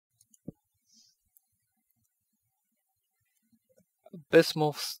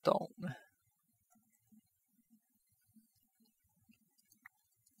Abysmal stone.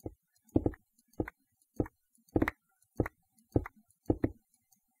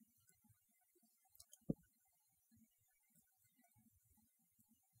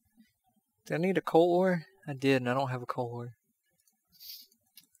 Did I need a coal ore? I did, and I don't have a coal ore.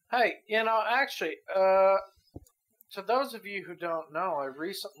 Hey, you know, actually, to those of you who don't know, I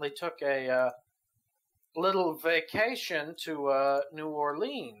recently took a little vacation to New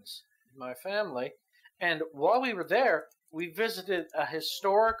Orleans with my family, and while we were there, we visited a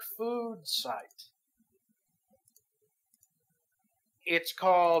historic food site. It's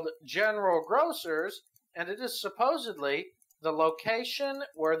called General Grocer's, and it is supposedly the location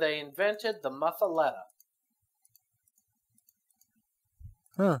where they invented the muffaletta.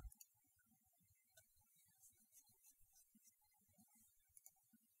 Huh.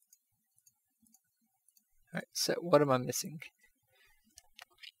 Alright, so what am I missing?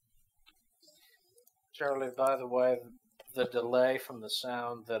 Charlie, by the way, the delay from the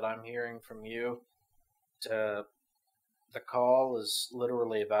sound that I'm hearing from you to the call is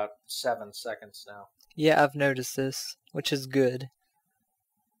literally about 7 seconds now. Yeah, I've noticed this, which is good.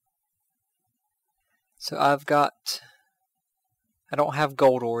 So I've got... I don't have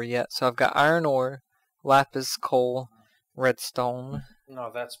gold ore yet, so I've got iron ore, lapis, coal, redstone.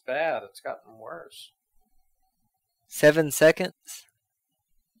 No, that's bad. It's gotten worse. 7 seconds?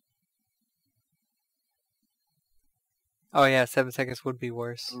 Oh yeah, 7 seconds would be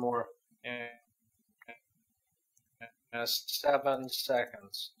worse. More. 7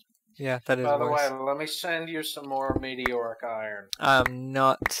 seconds. Yeah, that is By the worse. way, let me send you some more meteoric iron. I'm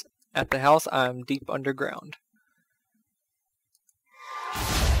not at the house, I'm deep underground.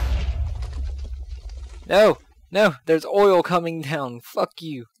 No! No! There's oil coming down! Fuck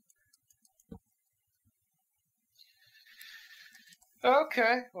you!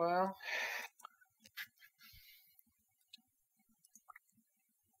 Okay, well.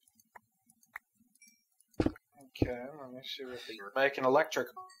 Okay, let me see what you're making electric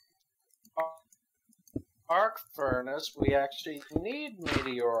arc furnace. We actually need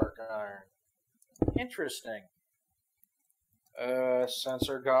meteoric iron. Interesting.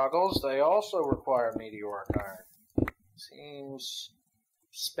 Sensor goggles, they also require meteoric iron. Seems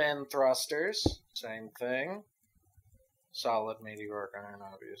spin thrusters, same thing. Solid meteoric iron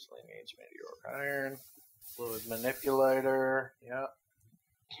obviously needs meteoric iron. Fluid manipulator, yep.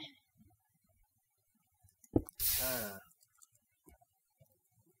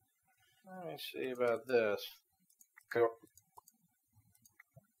 Let me see about this. Cool.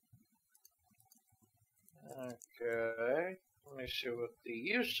 Okay. Let me see what the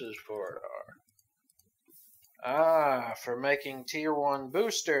uses for it are. Ah, for making tier 1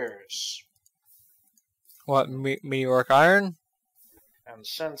 boosters. What, meteoric iron? And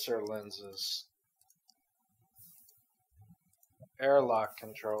sensor lenses. Airlock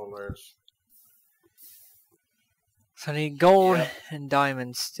controllers. So I need gold Yep. and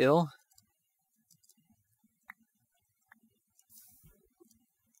diamonds still.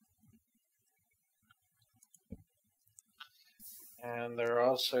 And they're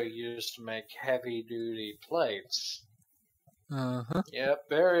also used to make heavy-duty plates. Uh-huh. Yep,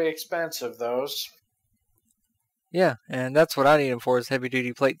 very expensive, those. Yeah, and that's what I need them for, is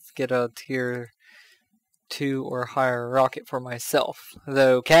heavy-duty plates to get a tier 2 or higher rocket for myself.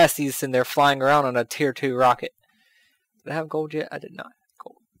 Though Cassie's in there flying around on a tier 2 rocket. Did I have gold yet? I did not have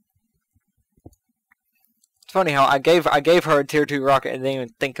gold. It's funny how I gave her a tier 2 rocket and didn't even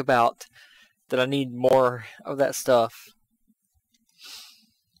think about that I need more of that stuff.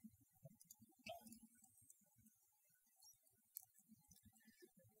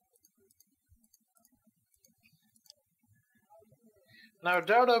 Now,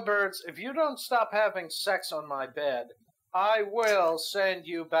 dodo birds, if you don't stop having sex on my bed, I will send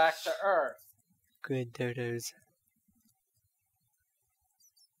you back to Earth. Good dodos.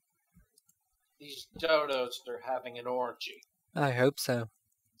 These dodos are having an orgy. I hope so.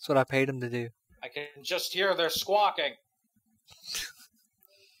 That's what I paid them to do. I can just hear their squawking.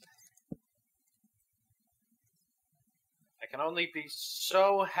 I can only be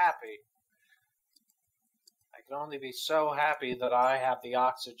so happy. I can only be so happy that I have the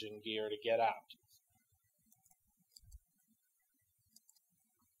oxygen gear to get out.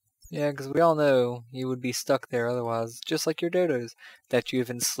 Yeah, because we all know you would be stuck there otherwise, just like your dodos, that you have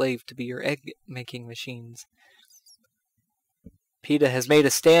enslaved to be your egg-making machines. PETA has made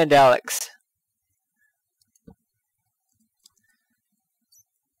a stand, Alex.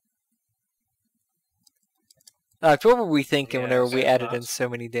 Alex, what were we thinking whenever we added in so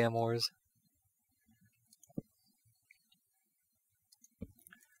many damn ores?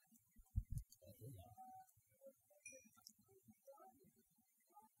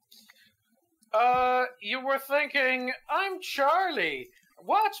 You were thinking, I'm Charlie.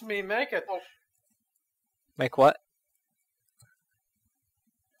 Watch me make it. Make what?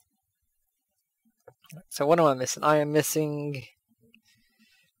 So what am I missing? I am missing...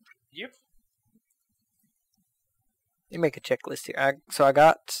 Yep. Let me make a checklist here. So I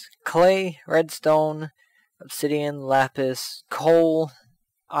got clay, redstone, obsidian, lapis, coal,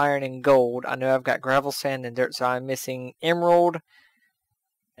 iron, and gold. I know I've got gravel, sand, and dirt, so I'm missing emerald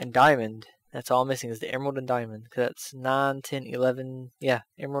and diamond. That's all I'm missing is the emerald and diamond. Because that's 9, 10, 11. Yeah,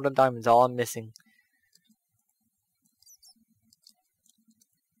 emerald and diamond's all I'm missing.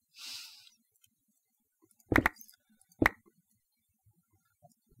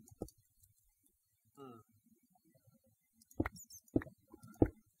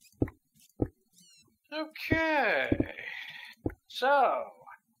 Okay. So,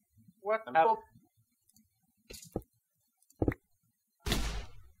 what...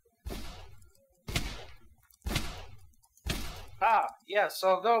 Yes,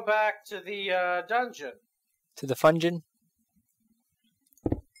 I'll go back to the dungeon. To the fungin?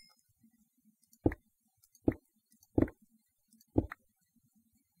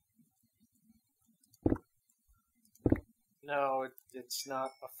 No, it's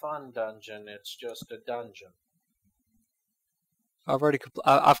not a fun dungeon. It's just a dungeon.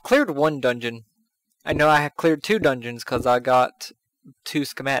 I've cleared one dungeon. I know I have cleared 2 dungeons because I got 2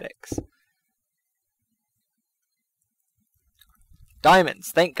 schematics.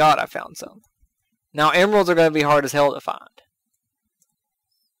 Diamonds. Thank God I found some. Now emeralds are going to be hard as hell to find.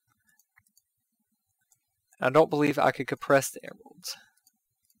 I don't believe I could compress the emeralds.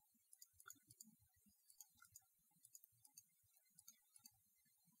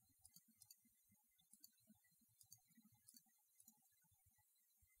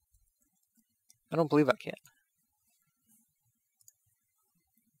 I don't believe I can.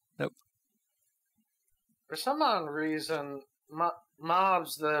 Nope. For some odd reason,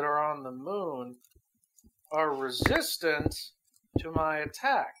 mobs that are on the moon are resistant to my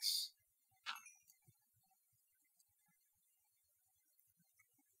attacks.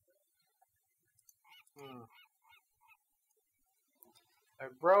 I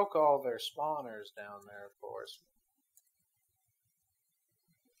broke all their spawners down there, of course.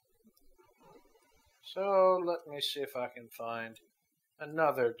 So, let me see if I can find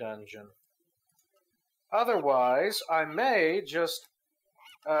another dungeon. Otherwise, I may just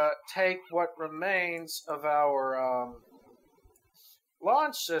take what remains of our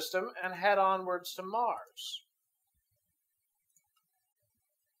launch system and head onwards to Mars.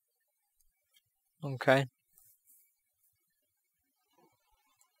 Okay.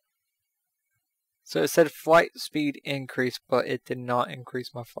 So it said flight speed increased, but it did not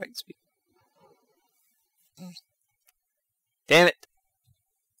increase my flight speed. Damn it.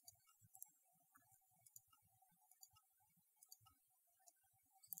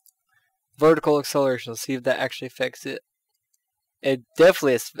 Vertical acceleration. Let's see if that actually affects it. It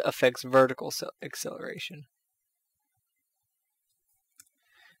definitely affects vertical acceleration.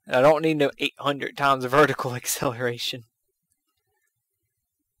 And I don't need no 800 times vertical acceleration.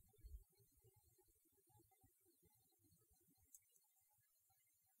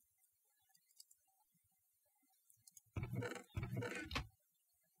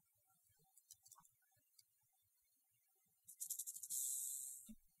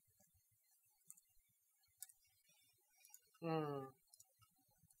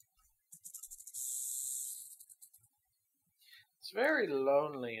 It's very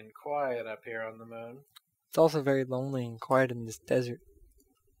lonely and quiet up here on the moon. It's also very lonely and quiet in this desert.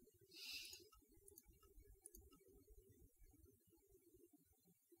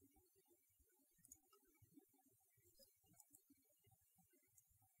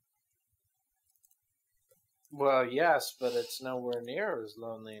 Well, yes, but it's nowhere near as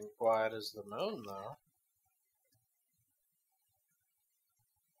lonely and quiet as the moon, though.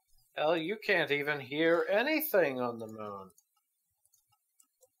 Hell, you can't even hear anything on the moon.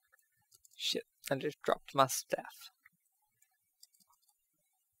 Shit, I just dropped my staff.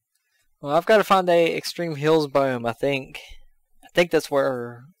 Well, I've got to find a Extreme Hills biome, I think. I think that's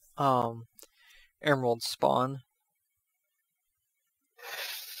where emeralds spawn.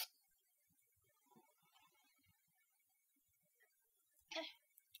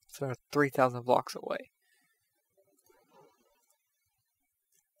 So they're 3,000 blocks away.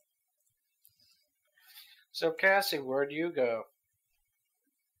 So, Cassie, where do you go?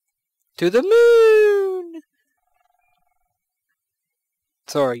 To the moon!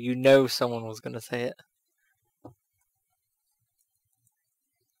 Sorry, you know someone was going to say it. I'm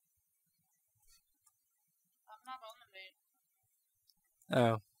not on the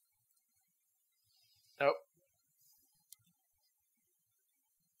moon. Oh.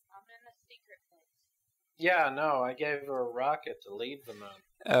 Yeah, no, I gave her a rocket to leave the moon.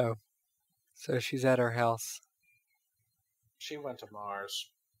 Oh. So she's at our house. She went to Mars.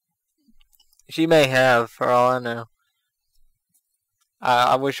 She may have, for all I know.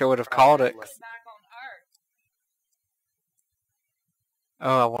 I wish I would have called it.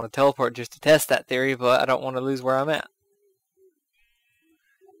 Oh, I want to teleport just to test that theory, but I don't want to lose where I'm at.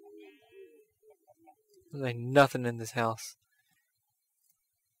 There's nothing in this house.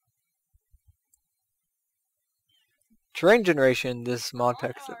 Terrain generation, this mod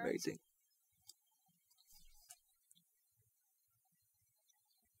pack is amazing.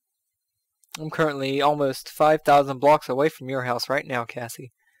 I'm currently almost 5,000 blocks away from your house right now,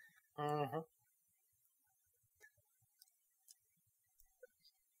 Cassie. Mm-hmm.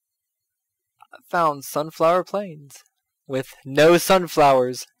 I found sunflower plains with no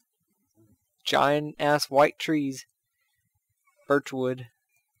sunflowers. Giant ass white trees. Birchwood.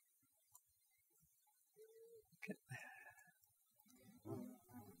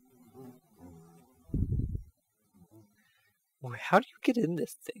 How do you get in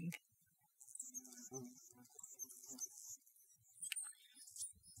this thing?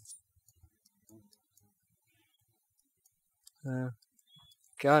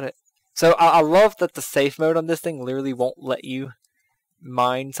 Got it. So I love that the safe mode on this thing literally won't let you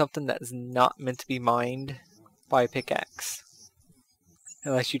mine something that is not meant to be mined by a pickaxe.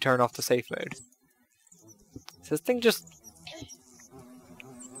 Unless you turn off the safe mode. So this thing just...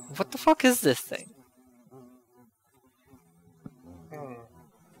 What the fuck is this thing?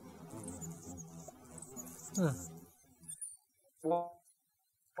 Huh.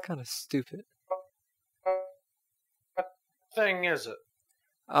 Kind of stupid. What thing is it?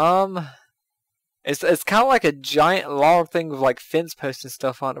 It's kind of like a giant log thing with like fence posts and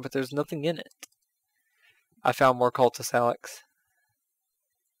stuff on it, but there's nothing in it. I found more cultists, Alex.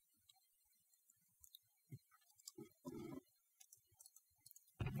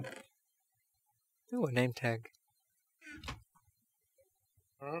 Ooh, a name tag.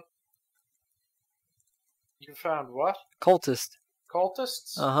 You found what? Cultist.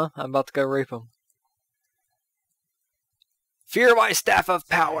 Cultists? Uh-huh, I'm about to go rape them. Fear my staff of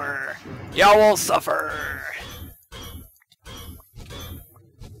power! Y'all will suffer!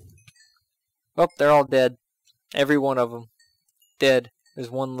 Oh, they're all dead. Every one of them. Dead.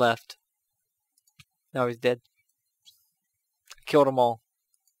 There's one left. Now he's dead. Killed them all.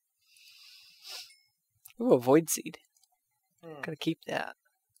 Ooh, a void seed. Gotta keep that.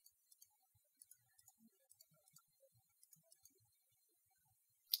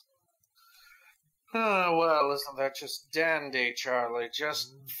 Oh, well, isn't that just dandy, Charlie?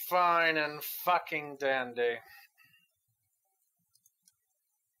 Just fine and fucking dandy.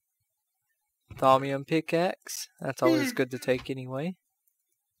 Thaumium pickaxe. That's always good to take anyway.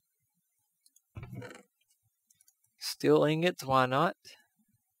 Steel ingots, why not?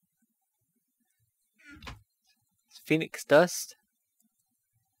 Phoenix dust.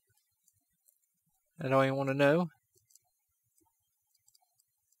 I don't even want to know.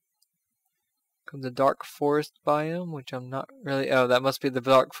 Come the dark forest biome, which I'm not really... Oh, that must be the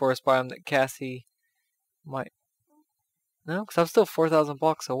dark forest biome that Cassie might... No, because I'm still 4,000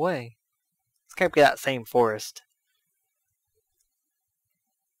 blocks away. This can't be that same forest.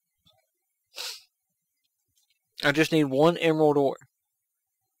 I just need one emerald ore.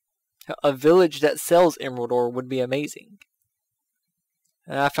 A village that sells emerald ore would be amazing.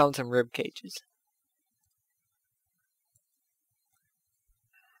 And I found some rib cages.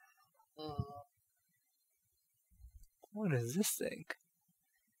 What is this thing?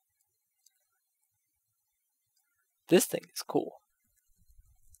 This thing is cool.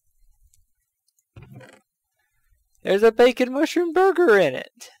 There's a bacon mushroom burger in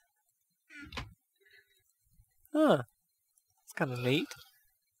it. Huh. It's kind of neat.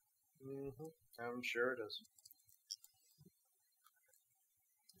 I'm sure it is.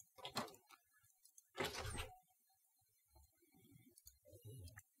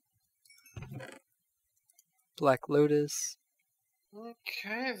 Black Lotus.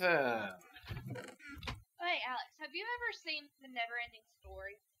 Okay, then. Hey, Alex, have you ever seen The Never-Ending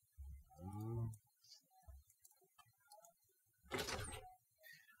Story?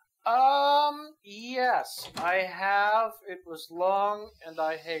 Yes, I have. It was long, and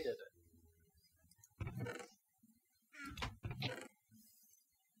I hated it.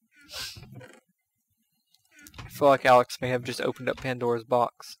 I feel like Alex may have just opened up Pandora's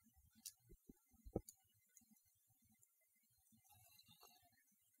box.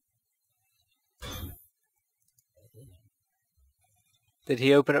 Did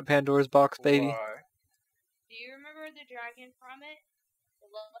he open up Pandora's box, baby? Why? Do you remember the dragon from it? The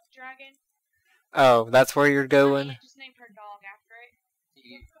love dragon? Oh, that's where you're My going? aunt just named her dog after it.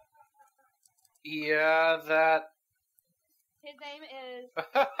 Yeah, that. His name is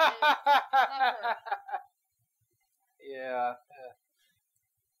Yeah.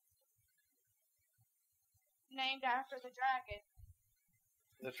 named after the dragon,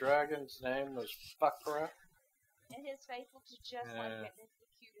 The dragon's name was Fuckra. and his face looks just like it. And it's the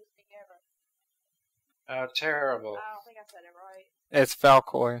cutest thing ever. How terrible. I don't think I said it right. It's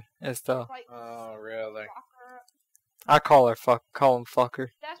Falcor. It's the... It's like Oh, really? fucker. I call him fucker.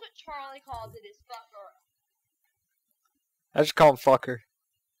 That's what Charlie calls it, is fucker. I just call him fucker.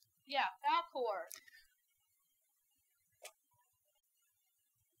 Yeah, Falcor.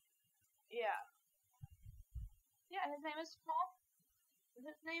 Yeah. Yeah, his name is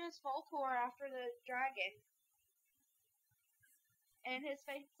Falcor after the dragon. And his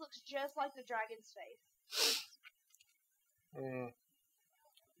face looks just like the dragon's face. Mm.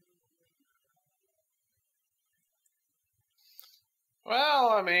 Well,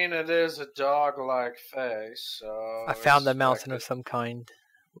 I mean, it is a dog-like face, so... I found a expect mountain it. of some kind.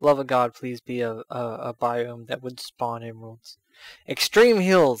 Love of God, please be a biome that would spawn emeralds. Extreme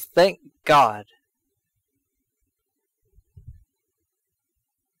Hills, thank God.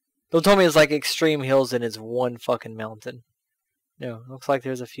 Don't tell me it's like Extreme Hills and it's one fucking mountain. No, looks like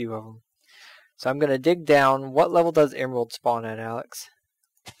there's a few of them. So I'm going to dig down. What level does emerald spawn at, Alex?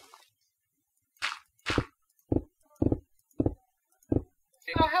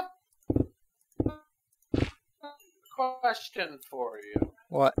 I have a question for you.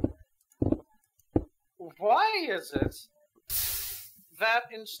 What? Why is it that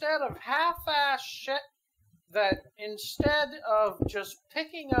instead of half-ass shit, that instead of just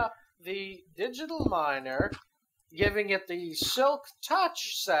picking up the digital miner, giving it the silk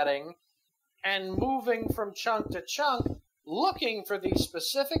touch setting, and moving from chunk to chunk, looking for the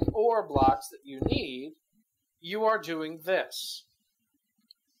specific ore blocks that you need, you are doing this?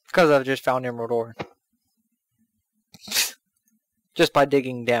 Because I've just found emerald ore. Just by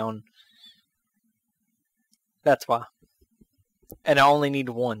digging down. That's why. And I only need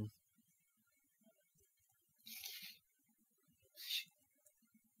one.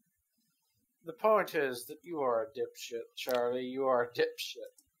 The point is that you are a dipshit, Charlie. You are a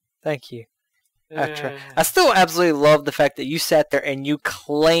dipshit. Thank you. I still absolutely love the fact that you sat there and you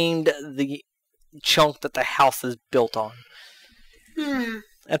claimed the chunk that the house is built on.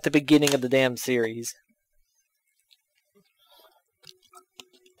 At the beginning of the damn series.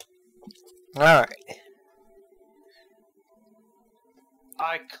 Alright.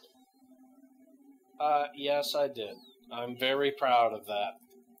 Yes, I did. I'm very proud of that.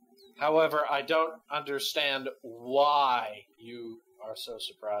 However, I don't understand why you are so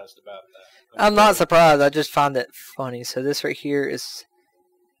surprised about that. I'm not surprised. I just find it funny. So this right here is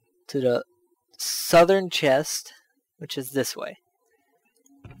to the southern chest, which is this way.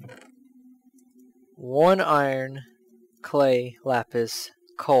 1 iron, clay, lapis,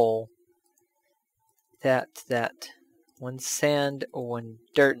 coal. That. 1 sand, 1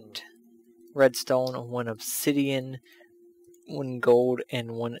 dirt, redstone, 1 obsidian, 1 gold,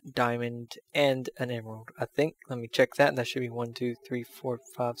 and 1 diamond, and an emerald. I think. Let me check that. That should be 1, 2, 3, 4,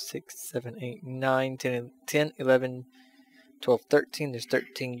 5, 6, 7, 8, 9, 10, 11, 12, 13. There's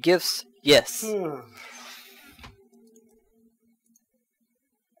 13 gifts. Yes.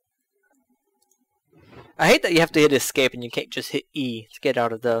 I hate that you have to hit escape and you can't just hit E to get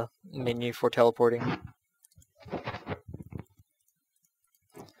out of the menu for teleporting.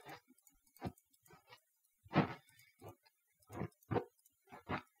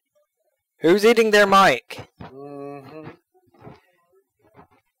 Who's eating their mic? Mm-hmm.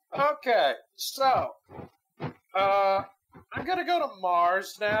 Okay, so, I'm gonna go to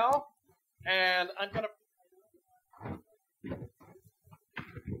Mars now, and I'm gonna...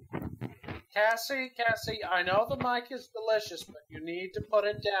 Cassie, I know the mic is delicious, but you need to put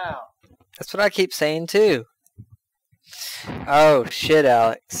it down. That's what I keep saying too. Oh shit,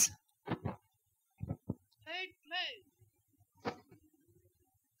 Alex. Moon.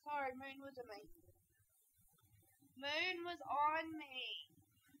 Sorry, Moon was on me. Moon was on me.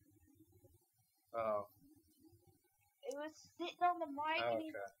 Oh, It was sitting on the mic and he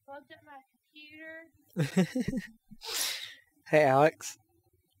okay. plugged up my computer. Hey Alex.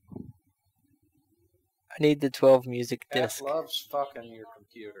 I need the 12 music Cat disc. loves fucking your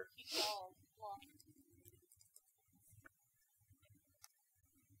computer.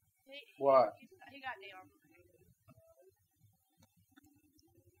 What? He got down.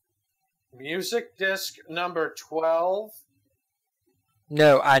 Music disc number 12?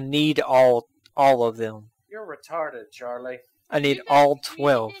 No, I need all of them. You're retarded, Charlie. I need all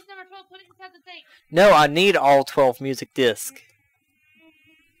 12. Number 12, put it inside the thing. No, I need all 12 music discs.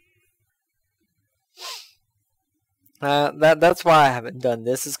 That's why I haven't done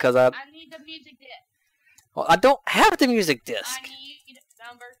this, is because I need the music disc. well, I don't have the music disc. I need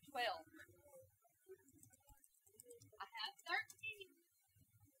number 12. I have 13.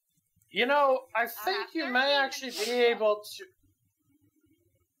 You know, I think you may actually be able to...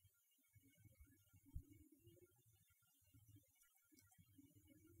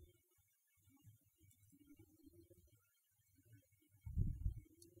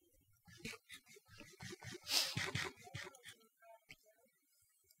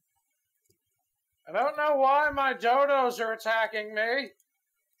 I don't know why my dodos are attacking me.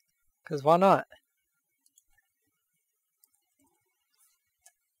 Because why not?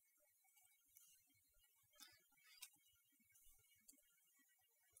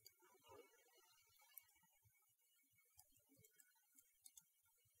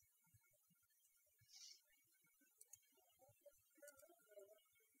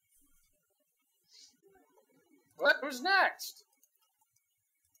 What? Who's next?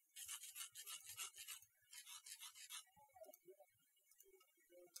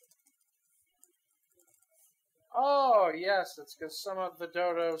 Oh, yes, it's because some of the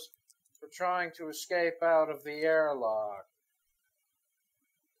dodos were trying to escape out of the airlock.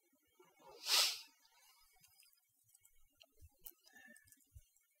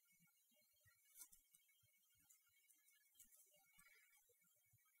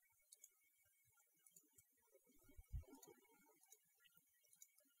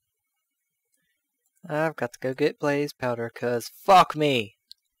 I've got to go get blaze powder, cause fuck me.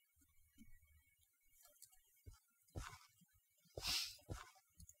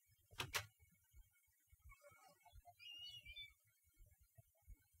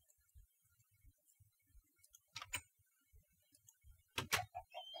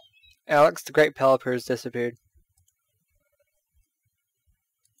 Alex, the great Pelipper has disappeared.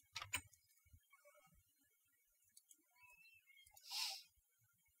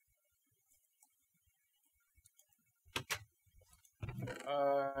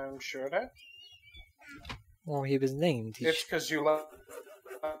 I'm sure that. Well, he was named. It's because you left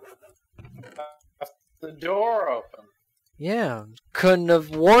the door open. Yeah, couldn't have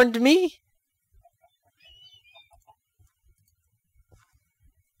warned me?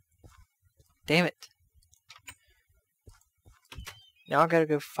 Damn it. Now I gotta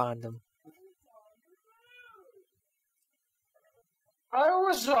go find them. I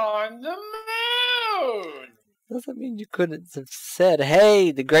was on the moon! Doesn't mean you couldn't have said,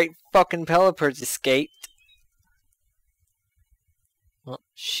 hey, the great fucking Pelipper's escaped. Oh,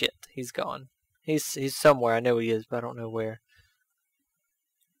 shit, he's gone. He's somewhere, I know he is, but I don't know where.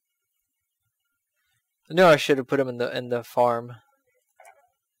 I know I should have put him in the farm.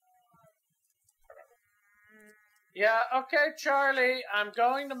 Yeah, okay, Charlie, I'm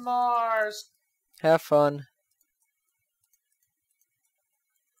going to Mars. Have fun.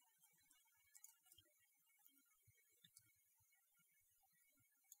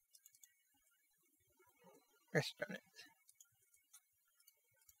 Gosh darn it.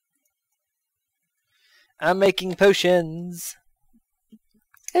 I'm making potions.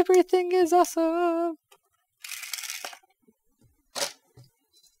 Everything is awesome.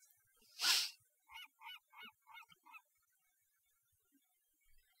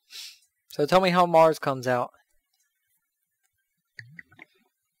 So tell me how Mars comes out.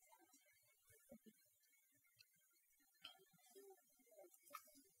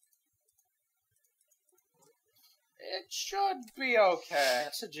 It should be okay.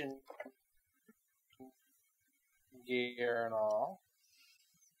 Oxygen gear and all.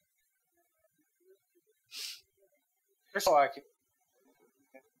 So I can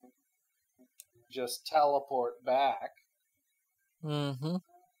just teleport back. Mm-hmm.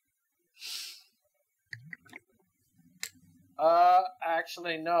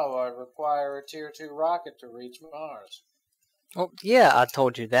 Actually, no. I require a Tier 2 rocket to reach Mars. Oh, yeah, I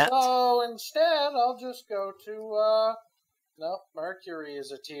told you that. So instead, I'll just go to, no, Mercury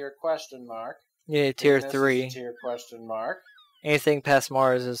is a tier question mark. Yeah, tier Venus 3. is a tier question mark. Anything past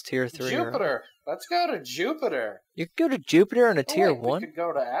Mars is tier 3. Jupiter. Let's go to Jupiter. You could go to Jupiter in a tier wait, 1? We could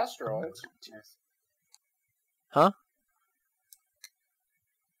go to asteroids. Huh?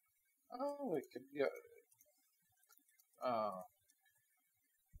 Oh, we could go. Oh.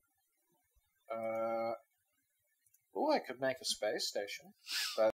 Oh, I could make a space station. But